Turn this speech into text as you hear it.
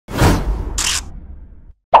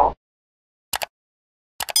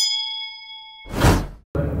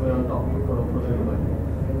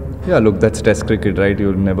Yeah, look, that's Test cricket, right?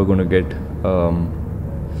 You're never going to get,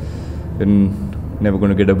 never going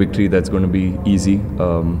to get a victory that's going to be easy.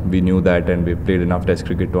 We knew that, and we played enough Test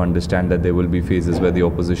cricket to understand that there will be phases where the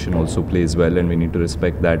opposition also plays well, and we need to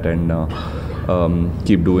respect that and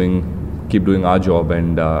keep doing our job.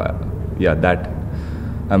 And yeah, that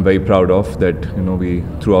I'm very proud of. That we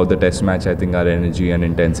throughout the Test match, I think our energy and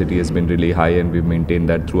intensity has been really high, and we've maintained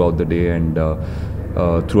that throughout the day and.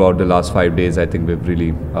 Throughout the last 5 days, I think we've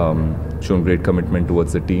really shown great commitment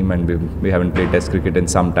towards the team, and we haven't played Test cricket in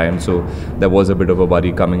some time, so there was a bit of a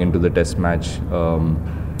worry coming into the Test match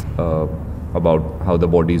about how the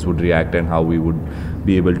bodies would react and how we would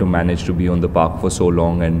be able to manage to be on the park for so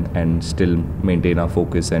long and still maintain our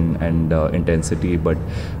focus and intensity. But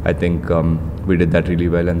I think we did that really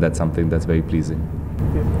well, and that's something that's very pleasing.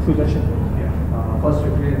 Okay. Sudarshan. Yeah. First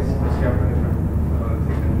victory as captain,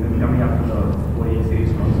 and then coming after the ODI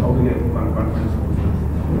series, how do you get confidence?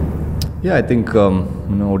 Yeah, I think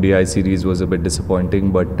ODI series was a bit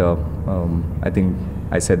disappointing, but I think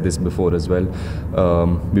I said this before as well.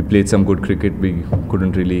 We played some good cricket. We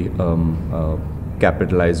couldn't really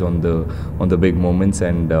capitalize on the big moments,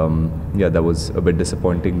 and yeah, that was a bit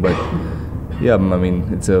disappointing. But yeah, I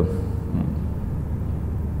mean, it's a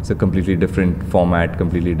completely different format,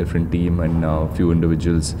 completely different team, and a few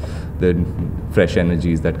individuals, the fresh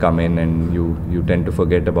energies that come in, and you tend to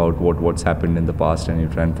forget about what's happened in the past, and you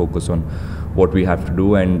try and focus on what we have to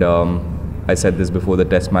do. And I said this before the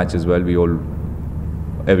Test match as well.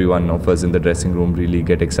 Every one of us in the dressing room really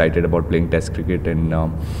get excited about playing Test cricket, and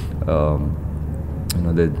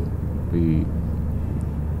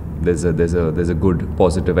there's a good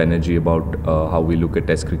positive energy about how we look at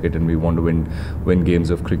Test cricket, and we want to win games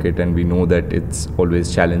of cricket, and we know that it's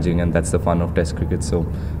always challenging, and that's the fun of Test cricket. So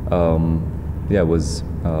yeah, it's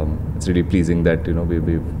really pleasing that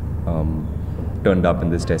we've turned up in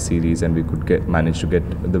this Test series, and we could manage to get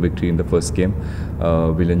the victory in the first game.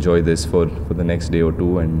 We'll enjoy this for the next day or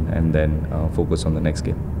two, and then focus on the next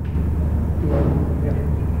game.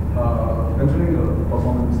 Considering the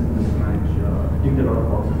performance in this match, you get a lot of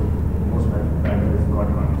positive. Most batters got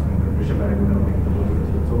runs, and Rishabh Barak would have taken the bowling as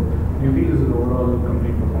well. So, do you feel this is overall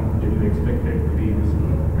complete performance? Did you expect it to be this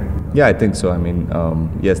good? Yeah, I think so. I mean,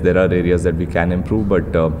 yes, there are areas that we can improve,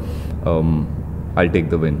 but I'll take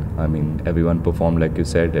the win. I mean, everyone performed like you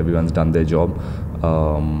said. Everyone's done their job.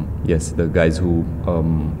 Yes, the guys who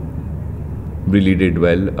really did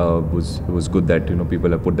well. It was good that people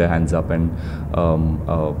have put their hands up and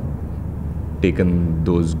taken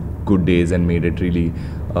those good days and made it really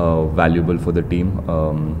valuable for the team.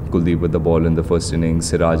 Kuldeep with the ball in the first innings.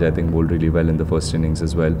 Siraj, I think, bowled really well in the first innings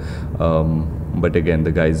as well. But again,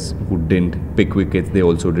 the guys who didn't pick wickets, they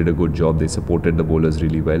also did a good job. They supported the bowlers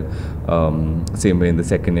really well. Same way in the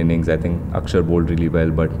second innings, I think Akshar bowled really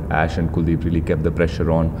well, but Ash and Kuldeep really kept the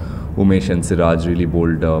pressure on. Umesh and Siraj really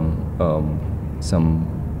bowled some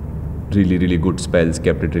really good spells,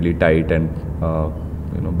 kept it really tight, and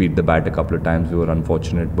beat the bat a couple of times. We were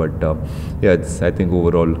unfortunate, but yeah, it's, I think,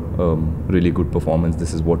 overall really good performance.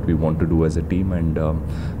 This is what we want to do as a team, and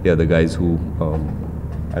yeah, the guys who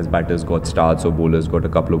as batters got starts or bowlers got a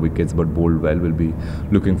couple of wickets but bowled well will be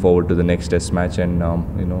looking forward to the next Test match, and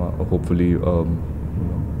hopefully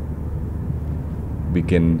we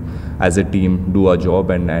can as a team do our job,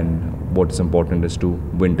 and what's important is to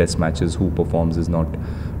win Test matches. Who performs is not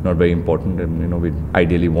very important, and we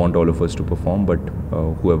ideally want all of us to perform, but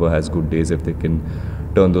whoever has good days, if they can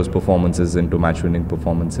turn those performances into match-winning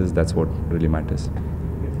performances, that's what really matters.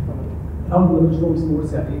 Rahul from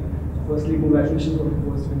Sports Yaari. Firstly, congratulations on the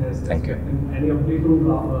first win as Thank you. And any update on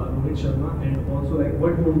Rohit Sharma, and also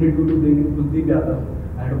what wanted you to bring in Kuldeep Yadav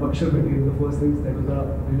and Akshar in the first innings? That was a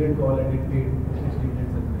brilliant call, and it paid.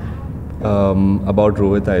 About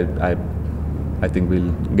Rohit, I think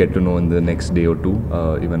we'll get to know in the next day or two.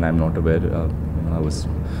 Even I'm not aware. I was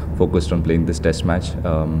focused on playing this Test match,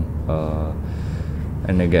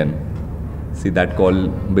 and again, see, that call,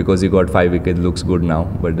 because he got 5 wickets, looks good now,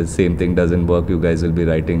 but the same thing doesn't work. You guys will be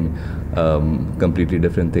writing completely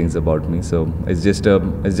different things about me. So it's just a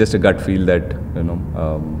gut feel that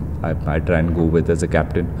I try and go with as a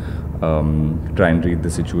captain. Try and read the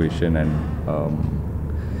situation, and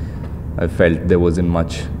I felt there wasn't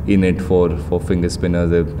much in it for finger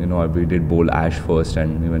spinners. We did bowl Ash first,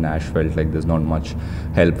 and even Ash felt like there's not much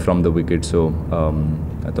help from the wicket. So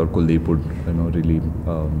I thought Kuldeep would really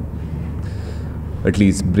at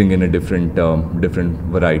least bring in a different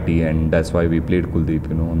variety, and that's why we played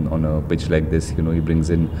Kuldeep. On a pitch like this, he brings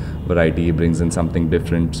in variety, he brings in something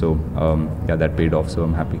different. So yeah, that paid off. So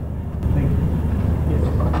I'm happy. Thank you.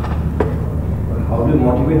 How do you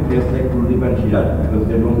motivate players like Kuldeep and Sharma because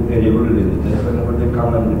they don't play regularly? Just whenever they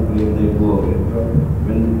come and they play, they go away.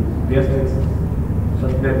 When players like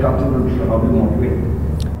such players come to the how do you motivate?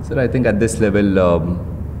 Sir, I think at this level,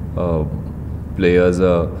 players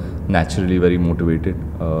are naturally very motivated.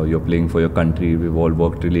 You're playing for your country. We've all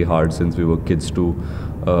worked really hard since we were kids to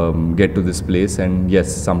get to this place. And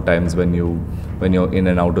yes, sometimes when you're in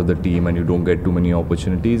and out of the team and you don't get too many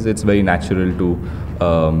opportunities, it's very natural to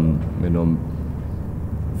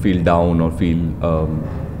feel down or feel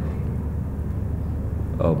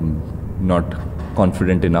not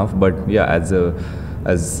confident enough. But yeah, as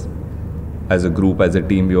a group, as a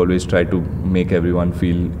team, we always try to make everyone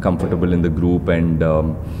feel comfortable in the group, and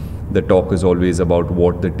the talk is always about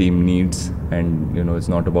what the team needs, and it's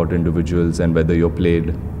not about individuals, and whether you're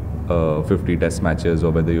played 50 test matches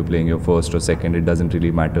or whether you're playing your first or second, it doesn't really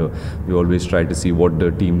matter. We always try to see what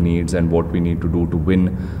the team needs and what we need to do to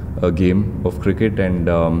win a game of cricket. And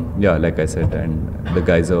yeah, like I said, and the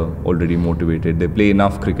guys are already motivated. They play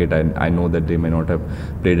enough cricket. I know that they may not have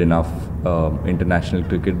played enough international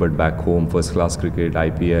cricket, but back home, first class cricket,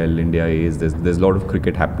 IPL, India A's, there's a lot of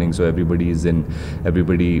cricket happening, so everybody is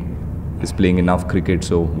playing enough cricket.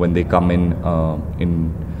 So when they come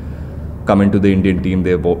into the Indian team,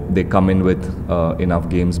 they come in with enough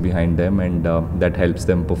games behind them, and that helps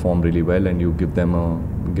them perform really well. And you give them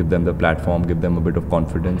the platform, give them a bit of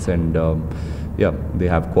confidence, and yeah, they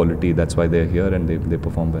have quality. That's why they're here, and they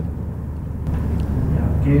perform well. Yeah,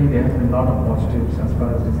 Gail, there has been a lot of positives as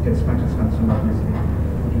far as this test match is concerned. Obviously,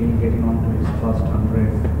 Gail getting on to his first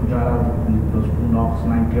 100, Pujara with those 2 knocks,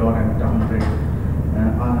 90 odd and 100.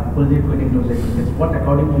 Kuldeep getting those 8 wickets. What,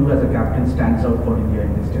 according to you as a captain, stands out for India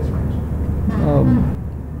in this test match?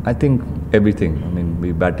 I think everything. I mean,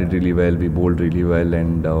 we batted really well, we bowled really well,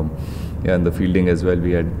 and yeah, in the fielding as well,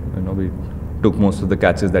 we took most of the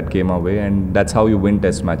catches that came our way, and that's how you win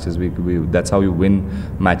test matches. That's how you win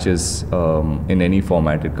matches in any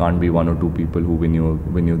format. It can't be 1 or 2 people who win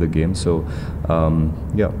you the game. So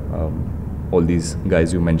yeah, all these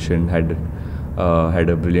guys you mentioned had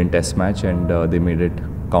a brilliant test match, and they made it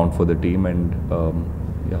count for the team, and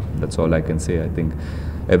yeah, that's all I can say. I think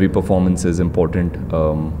every performance is important,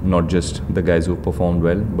 not just the guys who performed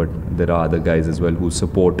well, but there are other guys as well who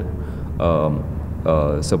support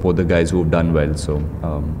the guys who have done well. So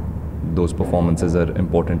those performances are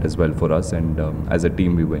important as well for us, and as a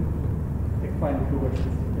team we win.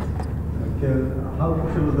 How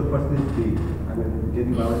crucial was the first speed? I mean,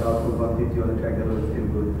 getting out for 150 on the track, that was still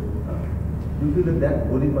good. Do you feel that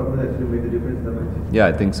bowling purpose actually made the difference in the match? Yeah,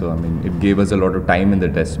 I think so. I mean, it gave us a lot of time in the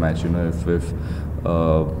test match.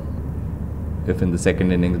 If in the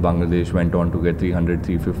second innings Bangladesh went on to get 300,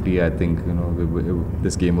 350, I think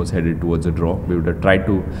this game was headed towards a draw. We would have tried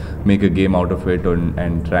to make a game out of it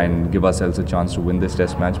and try and give ourselves a chance to win this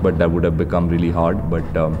test match, but that would have become really hard. But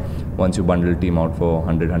once you bundle team out for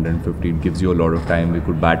 100, 150, it gives you a lot of time. We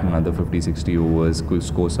could bat another 50, 60 overs,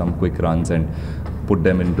 score some quick runs, and put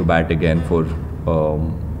them into bat again for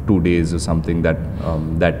 2 days or something. That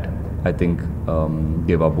I think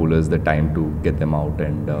gave our bowlers the time to get them out,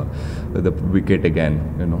 and the wicket again.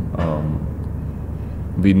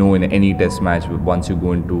 We know in any test match, once you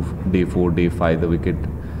go into day 4, day 5, the wicket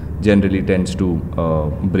generally tends to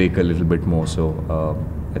break a little bit more. So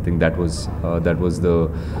I think that was the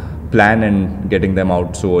plan, and getting them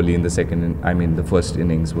out so early in the first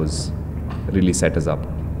innings was really set us up.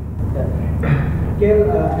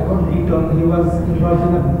 About return, he was involved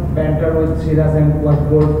in a banter with Siraj and was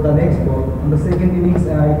bowled the next ball. On the second innings,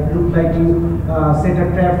 it looked like you set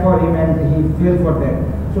a trap for him and he fell for that.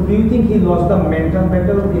 So do you think he lost the mental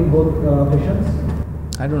battle in both occasions?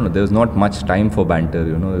 I don't know. There was not much time for banter.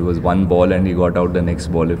 It was one ball and he got out the next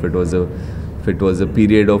ball. If it was a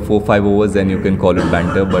period of 4-5 overs, then you can call it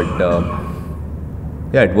banter. But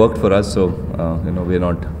yeah, it worked for us. So we're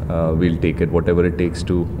not. We'll take it, whatever it takes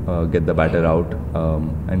to get the batter out.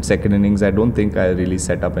 And second innings, I don't think I really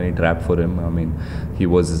set up any trap for him. I mean, he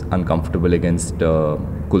was uncomfortable against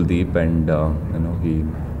Kuldeep, and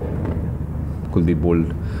Kuldeep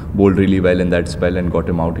bowled really well in that spell and got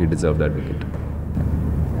him out. He deserved that wicket.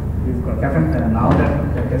 Captain, now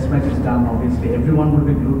that the test match is done, obviously everyone will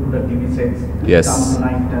be glued to the TV sets. Yes.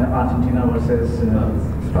 Tonight, Argentina versus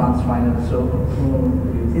France final. So,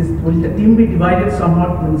 will the team be divided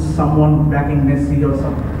somewhat? Will someone backing Messi or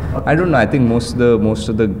some? I don't know. I think most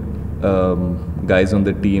of the guys on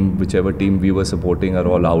the team, whichever team we were supporting, are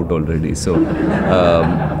all out already. So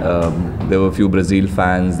there were a few Brazil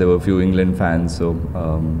fans, there were a few England fans. So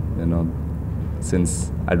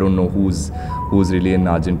since I don't know who's really an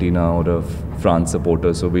Argentina or a France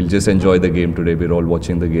supporter, so we'll just enjoy the game today. We're all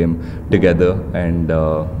watching the game together, and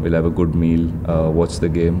we'll have a good meal, watch the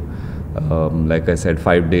game. Like I said,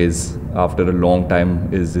 5 days after a long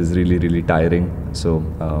time is really tiring. So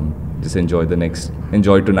just enjoy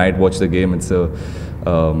tonight, watch the game. It's a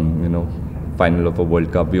final of a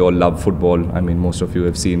World Cup. We all love football. I mean, most of you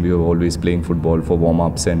have seen we were always playing football for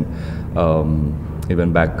warm-ups, and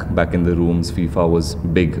even back in the rooms, FIFA was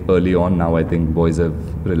big early on. Now I think boys have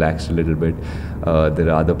relaxed a little bit. There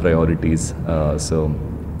are other priorities. So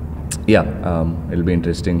yeah, it'll be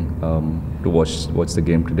interesting to watch the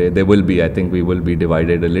game today. I think we will be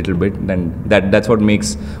divided a little bit, and that's what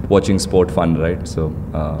makes watching sport fun, right? So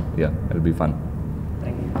yeah, it'll be fun.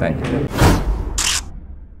 Thank you. Thank you.